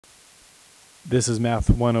This is Math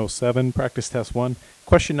 107, practice test 1,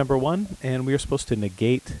 question number 1, and we are supposed to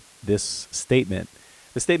negate this statement.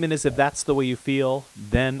 The statement is, if that's the way you feel,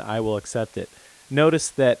 then I will accept it. Notice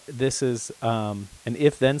that this is an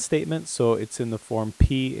if-then statement, so it's in the form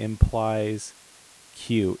P implies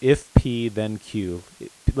Q. If P, then Q.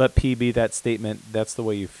 Let P be that statement, that's the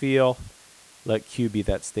way you feel. Let Q be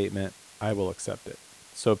that statement, I will accept it.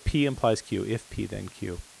 So P implies Q, if P, then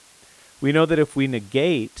Q. We know that if we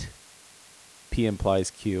negate P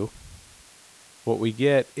implies Q, what we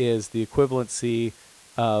get is the equivalency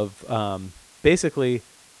of basically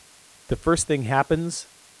the first thing happens,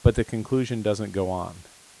 but the conclusion doesn't go on.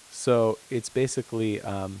 So it's basically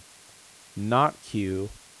not Q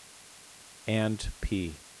and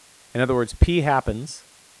P. In other words, P happens,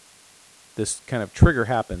 this kind of trigger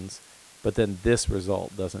happens, but then this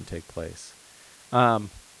result doesn't take place.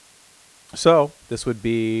 So this would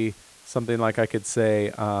be something like I could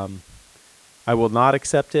say, I will not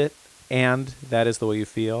accept it, and that is the way you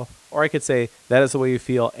feel. Or I could say, that is the way you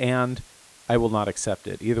feel, and I will not accept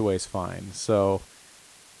it. Either way is fine. So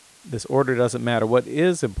this order doesn't matter. What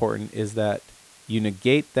is important is that you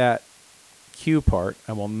negate that Q part.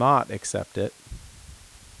 I will not accept it.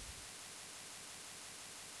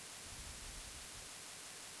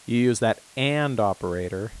 You use that and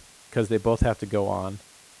operator, because they both have to go on.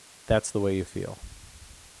 That's the way you feel.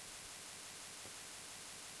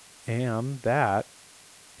 And that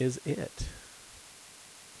is it.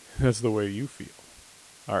 That's the way you feel.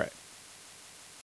 All right.